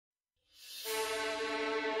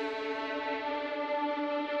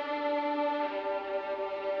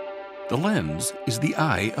The lens is the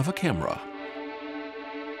eye of a camera.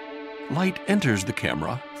 Light enters the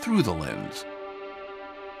camera through the lens.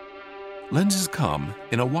 Lenses come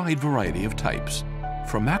in a wide variety of types,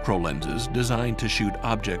 from macro lenses designed to shoot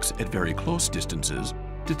objects at very close distances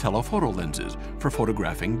to telephoto lenses for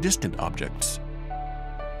photographing distant objects.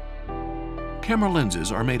 Camera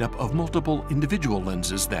lenses are made up of multiple individual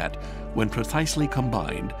lenses that, when precisely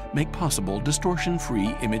combined, make possible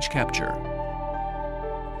distortion-free image capture.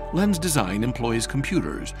 Lens design employs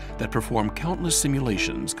computers that perform countless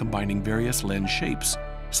simulations combining various lens shapes,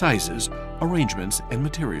 sizes, arrangements, and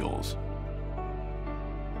materials.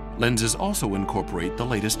 Lenses also incorporate the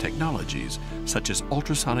latest technologies, such as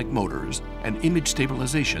ultrasonic motors and image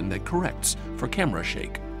stabilization that corrects for camera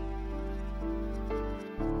shake.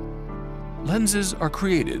 Lenses are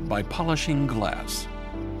created by polishing glass.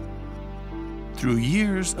 Through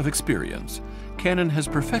years of experience, Canon has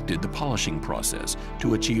perfected the polishing process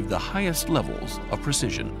to achieve the highest levels of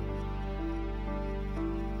precision.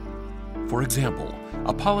 For example,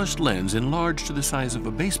 a polished lens enlarged to the size of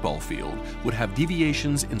a baseball field would have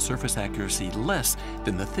deviations in surface accuracy less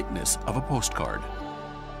than the thickness of a postcard.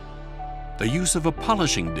 The use of a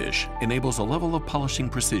polishing dish enables a level of polishing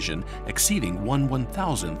precision exceeding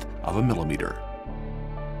 1/1000th of a millimeter.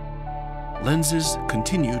 Lenses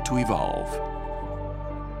continue to evolve.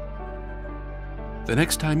 The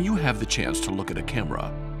next time you have the chance to look at a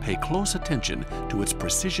camera, pay close attention to its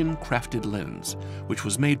precision-crafted lens, which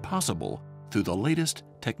was made possible through the latest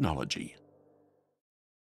technology.